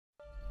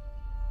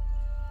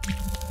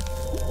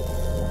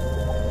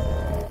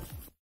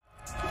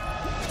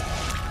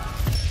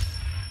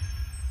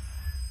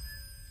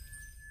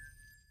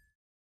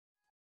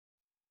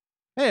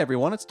Hey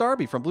everyone, it's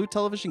Darby from Blue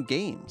Television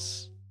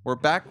Games. We're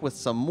back with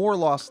some more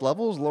lost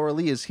levels.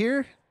 Lauralee is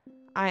here.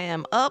 I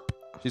am up.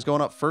 She's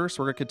going up first.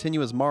 We're going to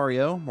continue as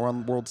Mario. We're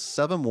on World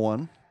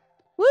 7-1.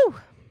 Woo!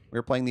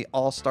 We're playing the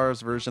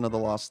All-Stars version of the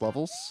lost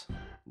levels.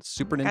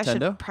 Super I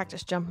Nintendo. should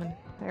practice jumping.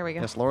 There we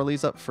go. Yes,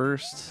 Lauralee's up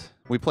first.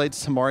 We played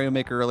some Mario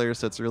Maker earlier,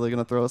 so it's really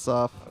going to throw us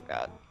off. Oh,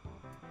 God.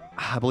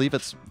 I believe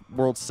it's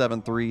World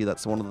 7-3.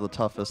 That's one of the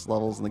toughest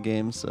levels in the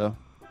game, so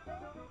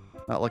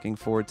not looking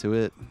forward to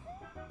it.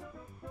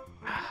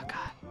 Oh,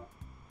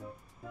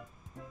 God.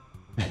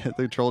 The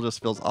control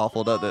just feels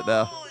awful, doesn't it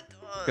now? Oh, it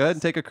does. Go ahead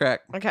and take a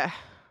crack. Okay.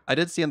 I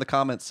did see in the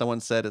comments someone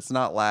said it's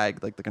not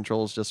lag, like the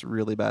control is just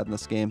really bad in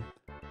this game.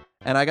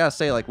 And I gotta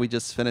say, like, we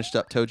just finished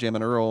up Toe Jam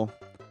and Earl,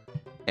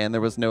 and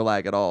there was no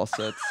lag at all,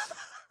 so it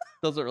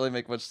doesn't really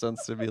make much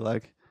sense to be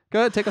like,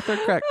 go ahead, take a third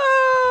crack.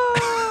 Oh,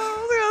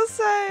 I was gonna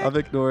say. I'm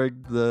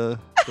ignoring the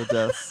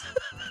deaths.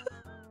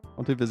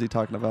 I'm too busy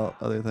talking about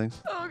other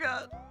things. Oh,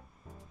 God.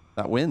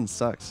 That wind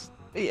sucks.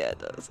 Yeah, it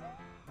does.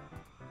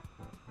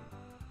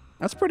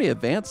 That's pretty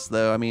advanced,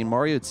 though. I mean,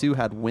 Mario 2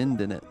 had wind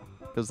in it,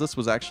 because this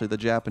was actually the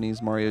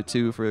Japanese Mario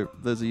 2, for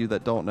those of you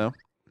that don't know.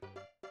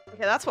 Okay,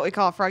 that's what we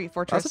call a Froggy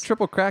Fortress. That's a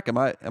triple crack. Am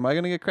I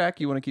gonna get crack?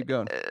 You want to keep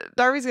going?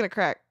 Darby's gonna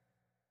crack.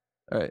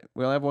 All right,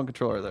 we only have one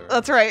controller there. Right?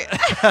 That's right.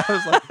 I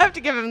was like, I have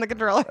to give him the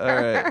controller. all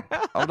right,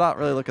 I'm not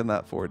really looking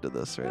that forward to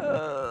this right now.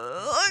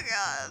 Oh,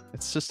 God.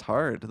 It's just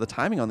hard. The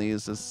timing on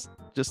these is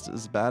just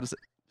as bad as it.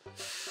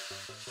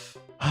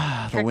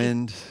 The Tricky.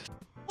 wind.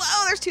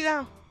 Whoa, there's two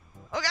now.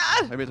 Oh,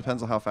 God. Maybe it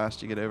depends on how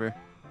fast you get over.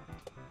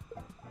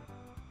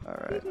 All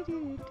right,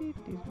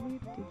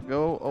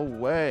 go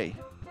away.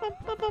 Bum,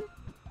 bum, bum.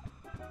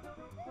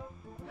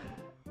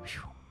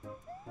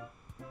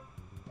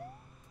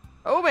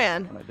 Oh,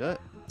 man. Can I do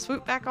it?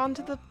 Swoop back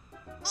onto the...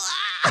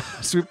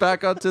 Swoop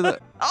back onto the.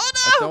 Oh,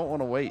 I no. don't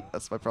want to wait.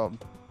 That's my problem.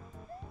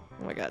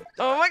 Oh, my God.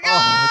 Oh, my God.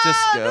 Oh,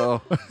 just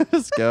go.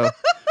 Just go.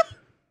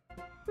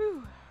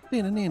 Whew. I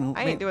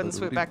I ain't doing the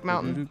swoop back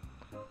mountain.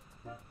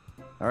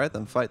 All right,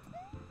 then fight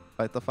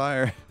the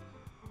fire.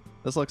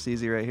 This looks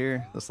easy right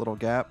here. This little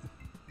gap.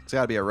 It's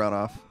got to be a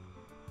runoff.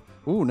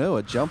 Ooh, no,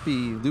 a jumpy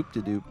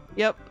loop-de-doop.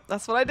 Yep,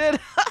 that's what I did.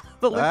 That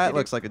The loop-de-doop.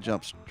 looks like a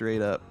jump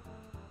straight up.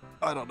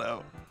 I don't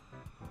know.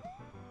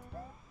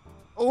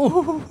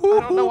 Oh,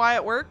 I don't know why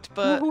it worked,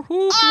 but...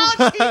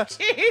 Oh, cheap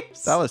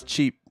cheeps! That was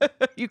cheap.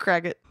 You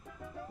crack it.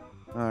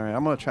 All right,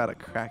 I'm gonna try to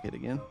crack it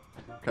again.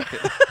 Crack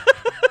it.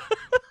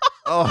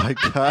 Oh my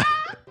God.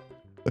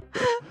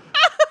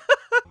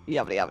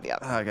 Yubbity, yubbity,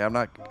 yubbity. Okay, I'm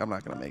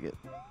not gonna make it.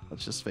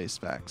 Let's just face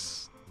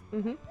facts.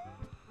 Mm-hmm.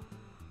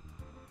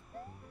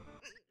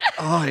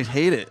 Oh, I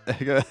hate it.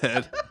 Go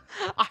ahead.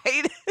 I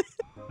hate it.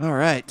 All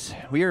right,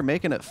 we are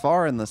making it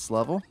far in this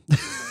level.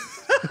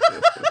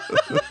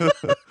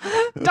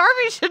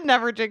 Darby should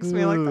never jinx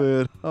me like that.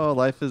 Man. Oh,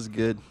 life is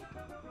good.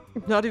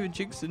 Not even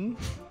jinxing.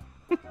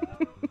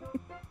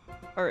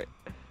 All right.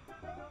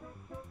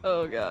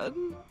 Oh, God.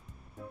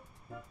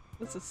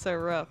 This is so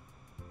rough.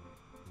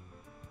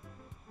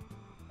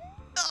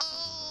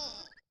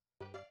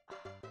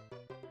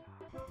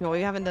 No,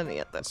 we haven't done it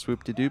yet, though.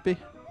 Swoop-de-doopy.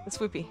 The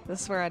swoopy.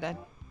 This is where I died.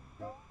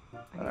 All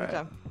right. Good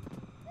job.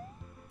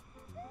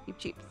 Keep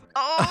cheap.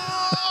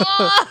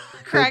 Oh!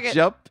 Crack it.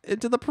 Jump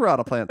into the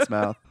piranha plant's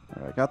mouth.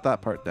 All right, got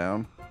that part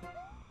down.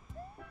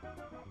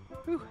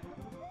 Whew.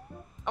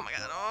 Oh, my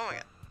God. Oh, my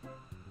God.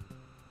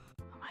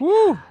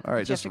 Woo! All right, Did you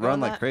have just to go run on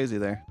like that? crazy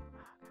there.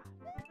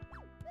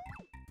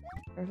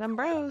 There's them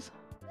bros.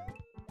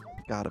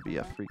 Gotta be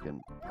a freaking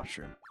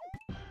mushroom.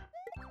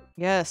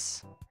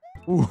 Yes.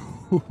 Ooh.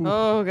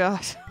 Oh,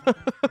 gosh. I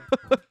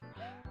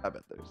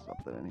bet there's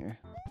something in here.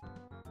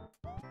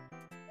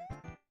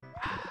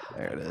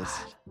 There it is.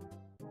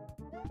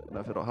 I don't know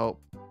if it'll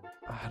help.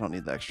 I don't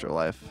need the extra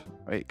life.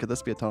 Wait, could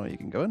this be a tunnel you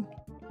can go in?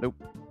 Nope.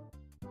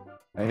 All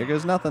right, here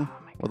goes nothing.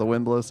 Will the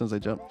wind blow as soon as I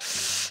jump?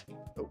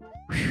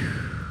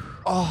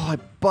 Oh, I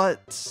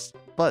butt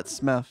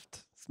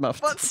smuffed.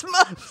 Butt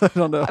snuffed. I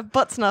don't know. I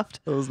butt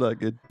snuffed. That was not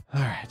good.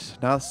 All right,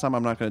 now this time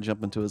I'm not going to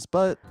jump into his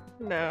butt.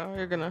 No,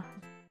 you're gonna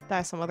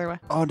die some other way.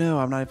 Oh no,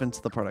 I'm not even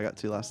to the part I got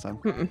to last time.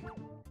 Mm-mm.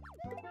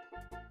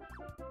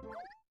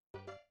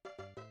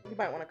 You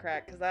might want to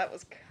crack, because that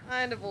was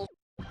kind of old.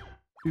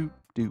 Doop,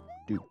 doop,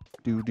 doop,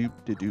 doop, doop,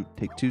 doop, doop.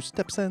 Take 2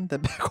 steps and then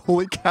back.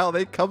 Holy cow,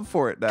 they come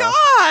for it now.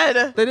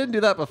 God! They didn't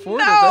do that before,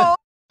 No!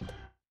 did they?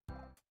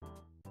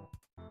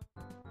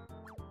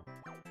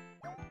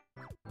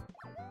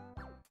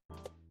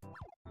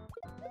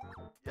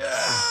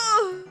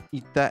 Yeah.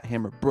 Eat that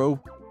hammer, bro.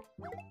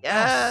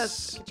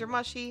 Yes! Get your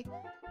mushy.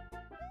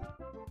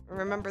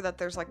 Remember that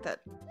there's like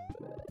that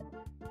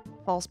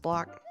false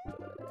block.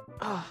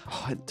 Oh.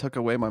 Oh, it took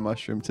away my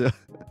mushroom too.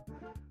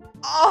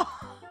 Oh!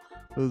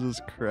 This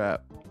is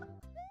crap.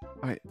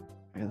 Wait,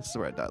 okay, this is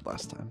where I died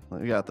last time.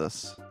 We got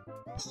this.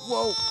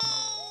 Whoa.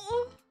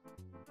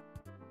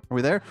 Are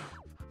we there?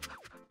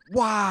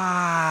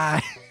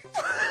 Why?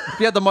 If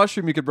you had the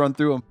mushroom, you could run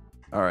through them.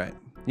 All right.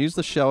 Use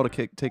the shell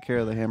to take care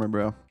of the hammer,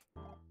 bro.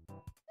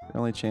 Your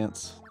only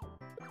chance.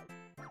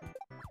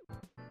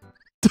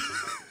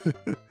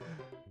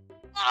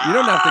 You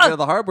don't have to go to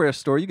the hardware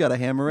store. You got a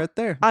hammer right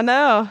there. I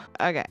know.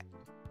 Okay.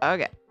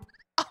 Okay.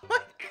 Oh my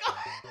god.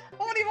 I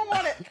don't even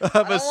want it.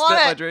 I'm gonna spit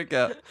my drink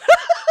out.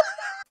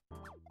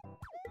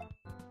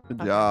 Good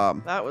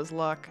job. That was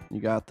luck.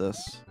 You got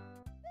this.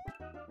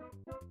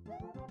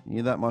 You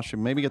need that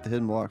mushroom. Maybe get the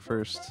hidden block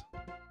first.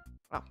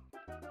 Oh.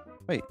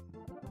 Wait.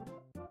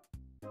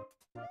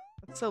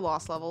 It's so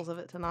lost levels of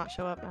it to not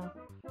show up now.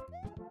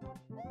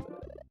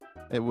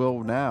 It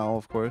will now,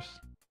 of course.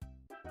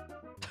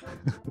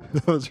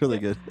 That was really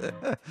good.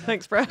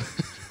 Thanks, bro.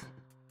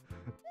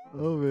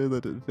 Oh man,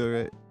 that didn't feel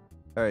right.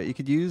 All right, you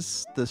could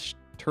use this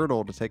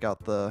turtle to take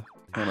out the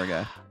hammer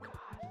guy.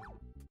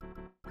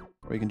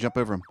 Or you can jump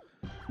over him.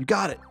 You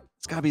got it.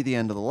 It's gotta be the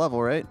end of the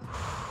level, right?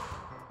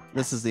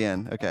 This is the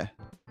end. Okay.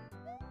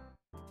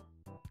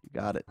 You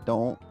got it.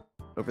 Don't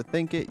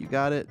overthink it. You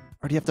got it.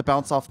 Or do you have to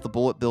bounce off the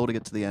bullet bill to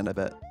get to the end, I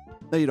bet?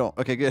 No, you don't.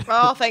 Okay, good.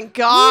 Oh, thank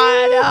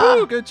God.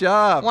 Woo, good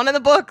job. One of the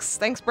books.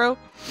 Thanks, bro.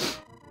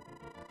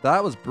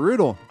 That was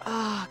brutal.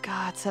 Oh,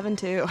 God.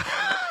 7-2.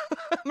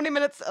 How many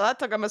minutes? Oh, that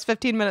took almost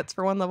 15 minutes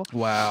for one level.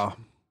 Wow.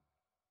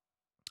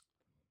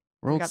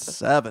 World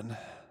 7.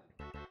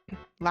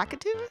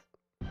 Lakitu?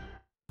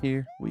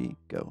 Here we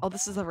go. Oh,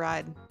 this is a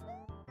ride.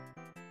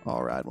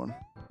 I'll ride one.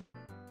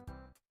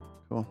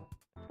 Cool.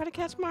 Try to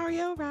catch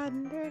Mario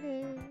riding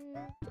dirty.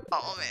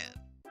 Oh, man.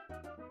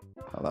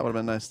 Oh, that would have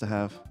been nice to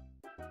have.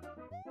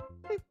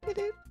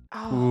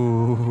 Oh.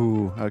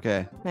 Ooh,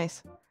 okay.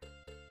 Nice.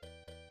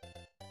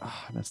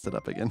 Oh, I messed it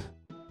up again.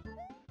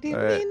 Ding,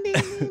 All right. ding, ding,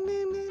 ding,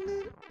 ding, ding,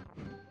 ding.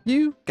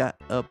 You got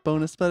a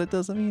bonus, but it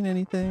doesn't mean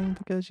anything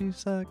because you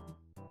suck.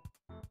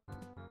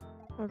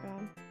 Oh,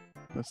 God.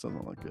 This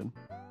doesn't look good.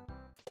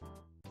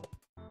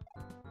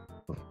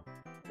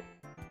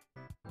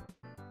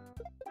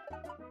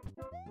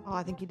 Oh,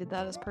 I think you did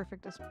that as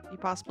perfect as you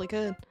possibly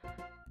could.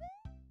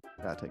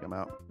 Gotta take him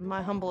out. In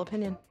my humble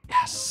opinion.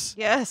 Yes.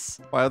 Yes.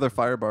 Why are there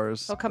fire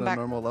bars? He'll come at back. a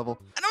normal level.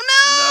 I don't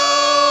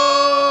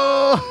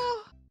know.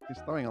 No! He's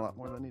throwing a lot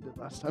more than he did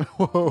last time.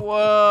 Whoa.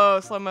 Whoa,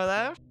 slow-mo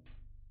there.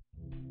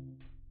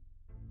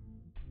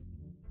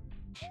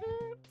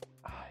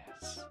 Ah,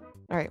 yes.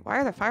 All right, why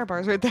are there fire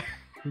bars right there?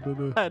 I don't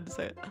know. I had to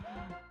say it.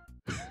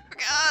 Oh,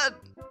 God.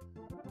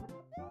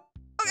 Oh,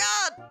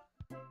 God.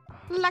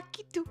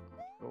 Lucky two.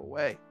 Go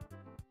away.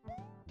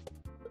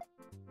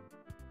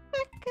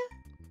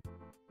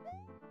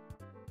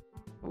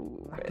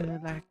 Ooh,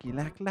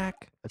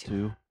 Lack. A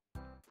 2.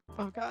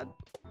 oh, God.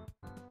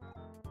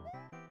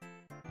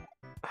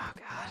 Oh,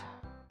 God.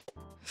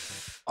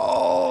 Oh!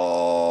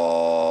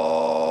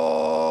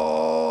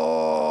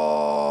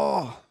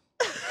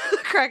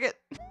 Crack it.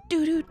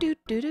 Do.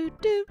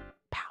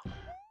 Pow.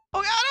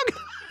 Oh, God. Oh, God.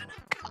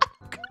 Oh, God. Oh,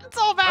 God. It's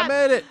all I bad.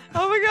 made it.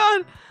 Oh, my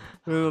God.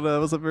 I don't know. That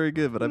wasn't very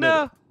good, but I made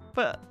No, it.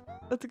 but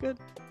that's good.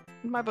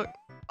 In my book.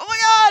 Oh, my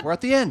God. We're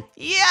at the end.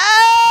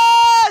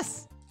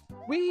 Yes.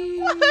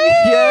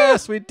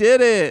 Yes, we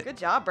did it. Good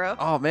job, bro.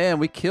 Oh, man,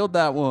 we killed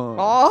that one.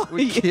 Oh,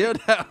 we killed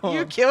that one.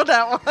 You killed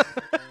that one.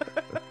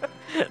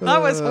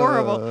 That was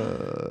horrible.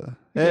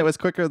 Hey, it was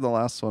quicker than the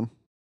last one.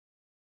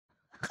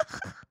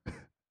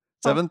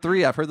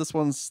 7-3. I've heard this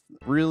one's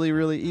really,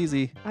 really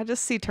easy. I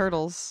just see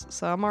turtles,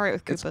 so I'm all right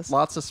with Koopas. It's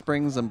lots of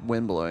springs and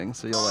wind blowing,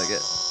 so you'll like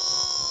it.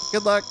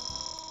 Good luck.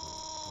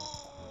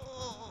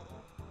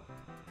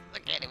 I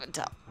can't even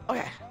tell.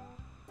 Okay.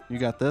 You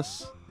got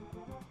this.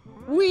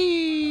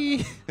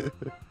 Whee!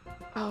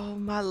 Oh,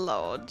 my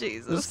Lord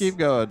Jesus. Just keep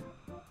going.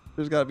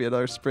 There's got to be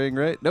another spring,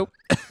 right? Nope.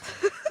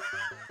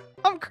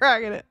 I'm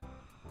cracking it.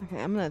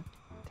 Okay, I'm going to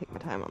take my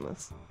time on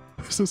this.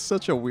 This is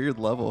such a weird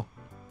level.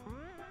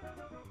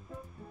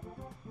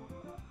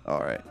 All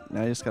right.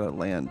 Now you just got to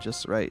land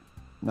just right.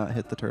 Not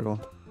hit the turtle.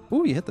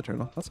 Ooh, you hit the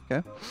turtle. That's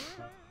okay.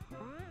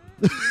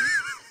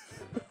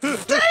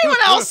 Did anyone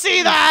else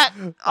see that?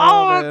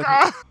 Oh, my man.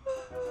 God.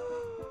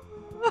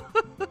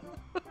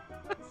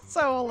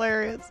 So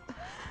hilarious.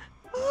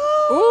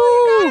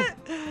 Oh, you got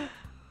it.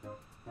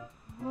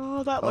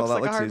 Oh, that looks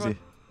like a hard easy. one.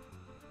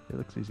 It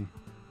looks easy.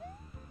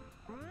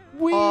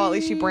 Oh, at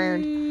least you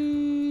brained.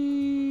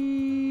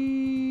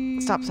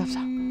 Stop.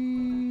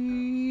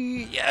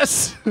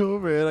 Yes! Oh,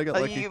 man, I got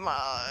lucky. You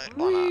might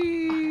wanna.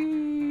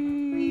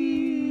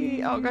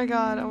 Oh, my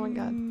God. Oh, my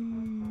God.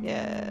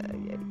 Yeah.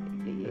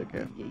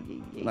 Okay.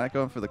 Not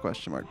going for the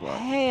question mark block.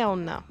 Hell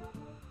no.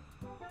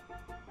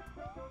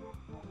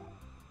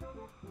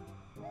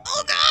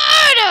 Oh,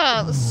 God!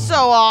 That was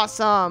so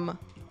awesome.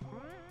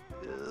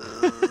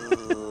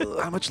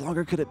 How much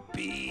longer could it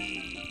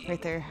be?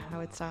 Right there. I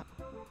would stop.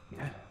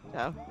 Yeah.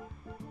 So.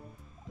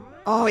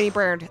 Oh, he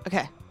burned.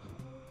 Okay.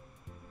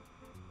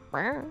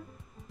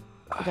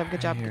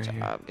 Good job. Good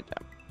job.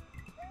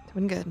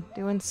 Doing good.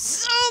 Doing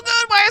so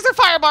good. Why is there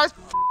fire bars?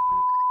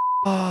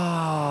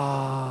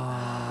 Oh,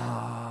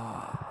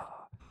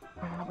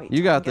 wait,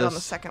 You got get on the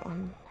this. second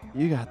one.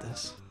 You got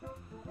this.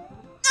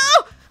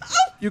 No! Oh!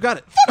 You got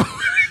it.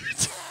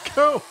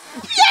 Go.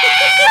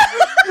 Yeah!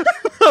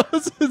 That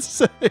was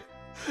insane. That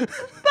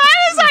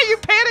is how you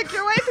panic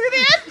your way through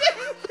the ending.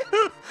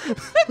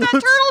 That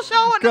turtle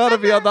shell wouldn't Gotta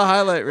have been be on the there.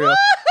 highlight reel.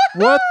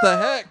 What the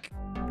heck?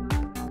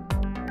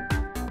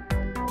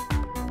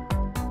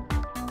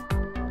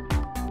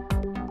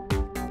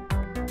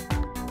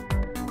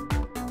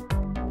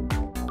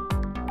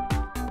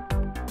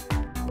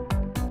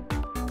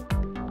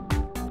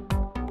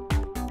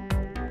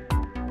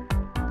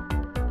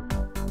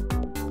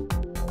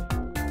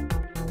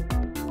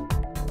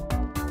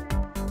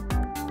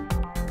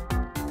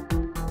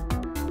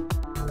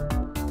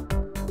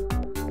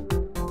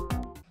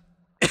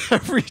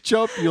 every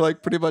jump you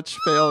like pretty much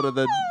failed and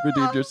then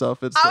redeemed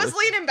yourself instantly. I was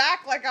leaning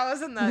back like I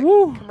was in the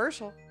Woo.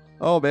 commercial.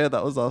 Oh man,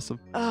 that was awesome.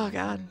 Oh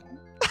god.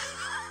 I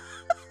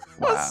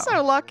Wow. was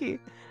so lucky.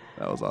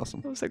 That was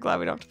awesome. I'm so glad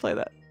we don't have to play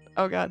that.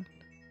 Oh god.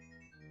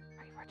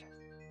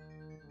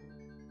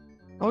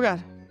 Oh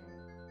god.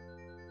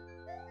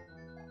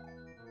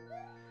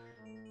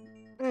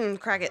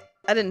 Crack it.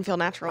 That didn't feel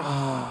natural.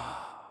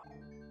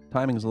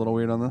 Timing's a little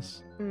weird on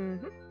this.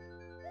 Mm-hmm.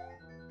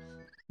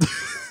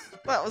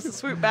 That was the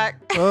swoop back.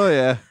 Oh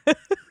yeah.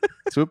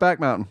 Swoop back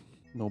mountain.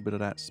 A little bit of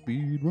that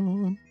speed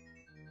run.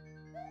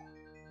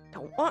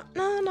 Don't want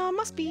none on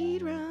my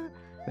speed run.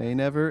 They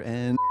never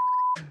end.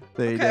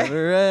 They Okay.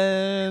 never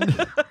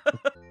end.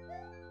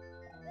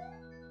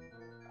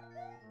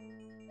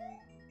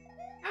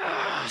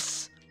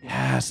 Yes.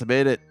 Yes, I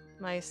made it.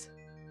 Nice.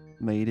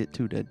 Made it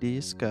to the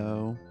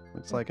disco.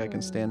 Looks like I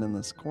can stand in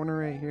this corner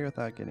right here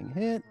without getting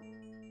hit.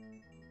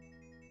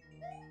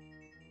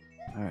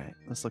 All right,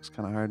 this looks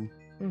kind of hard.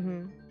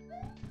 Mm-hmm.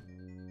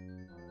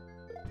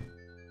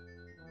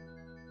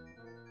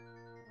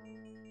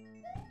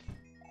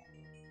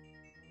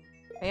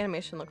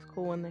 Animation looks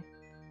cool when they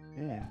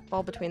Yeah.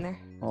 fall between there.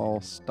 All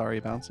starry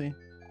bouncy.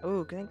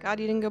 Oh, thank God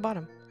you didn't go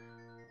bottom.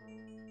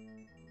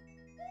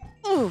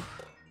 Ooh.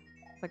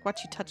 It's like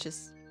watch you touch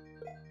his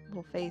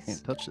little face.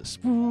 Can't touch this.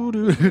 Ooh,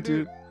 doo, doo,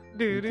 doo.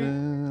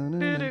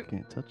 Doo-doo.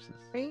 Can't touch this.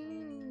 I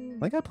Ring.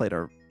 think I played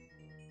a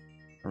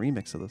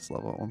remix of this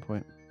level at one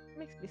point.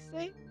 Makes me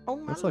say, oh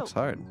my This looks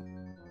Lord. hard.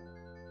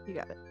 You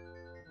got it.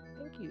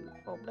 Thank you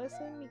for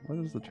blessing me. What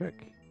is the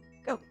trick?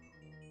 Go.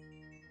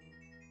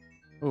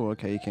 Oh,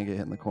 okay. You can't get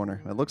hit in the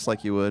corner. It looks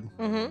like you would.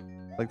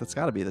 Mm-hmm. Like that's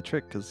got to be the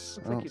trick because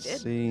I Looks like don't you did.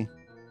 see.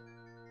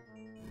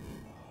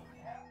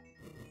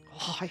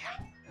 Oh yeah.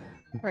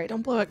 All right,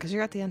 don't blow it because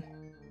you're at the end.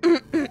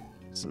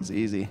 This is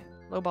easy.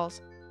 Low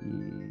balls.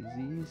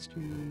 Easy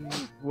street.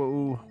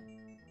 Whoa.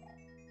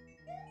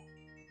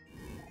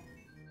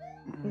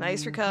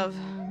 Nice recov.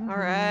 All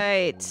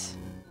right.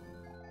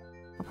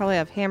 I'll probably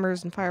have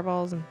hammers and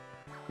fireballs and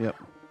Yep.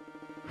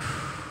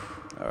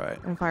 All right.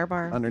 fire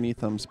bar. Underneath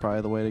them's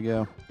probably the way to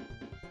go.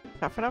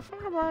 I Oh,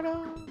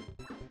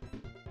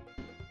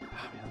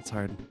 man, that's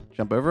hard.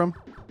 Jump over them?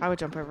 would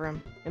jump over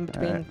him in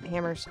between right.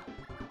 hammers.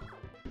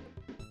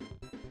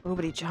 Oh,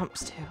 but he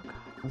jumps too. God.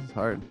 This is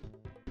hard.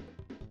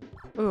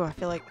 Ooh, I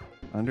feel like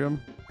Under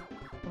them?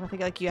 I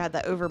think like you had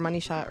that over money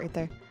shot right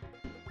there.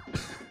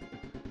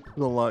 There's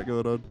a lot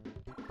going on.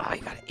 Oh,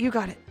 you got it. You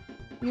got it.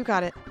 You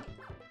got it.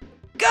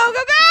 Go, go,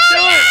 go!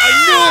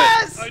 Yes!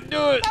 Yes! I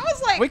knew it! That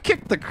was like We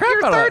kicked the crap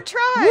your out of third it.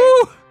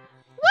 try. Woo!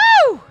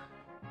 Woo!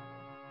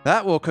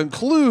 That will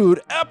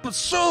conclude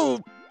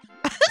episode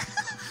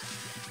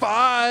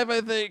 5,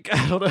 I think.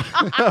 I don't know.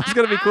 That was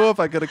going to be cool if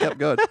I could have kept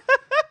going.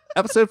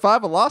 Episode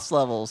 5 of Lost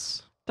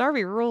Levels.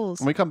 Darby rules.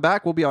 When we come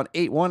back, we'll be on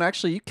 8-1.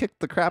 Actually, you kicked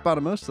the crap out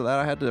of most of that.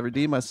 I had to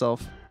redeem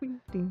myself.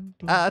 Ding, ding,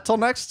 ding. Till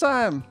next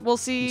time. We'll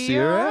see, see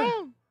you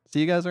around. See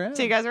you guys around.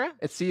 See you guys around.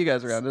 It's see you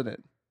guys around, isn't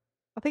it?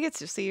 I think it's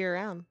just see you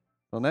around.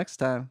 Till next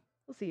time.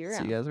 We'll see you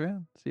around. See you guys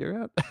around. See you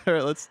around. All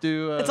right, let's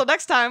do. Until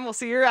next time, we'll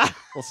see you around.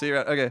 We'll see you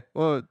around. Okay.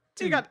 1,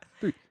 2, You got it.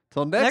 3.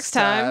 Till next Next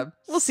time,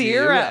 we'll see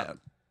you around.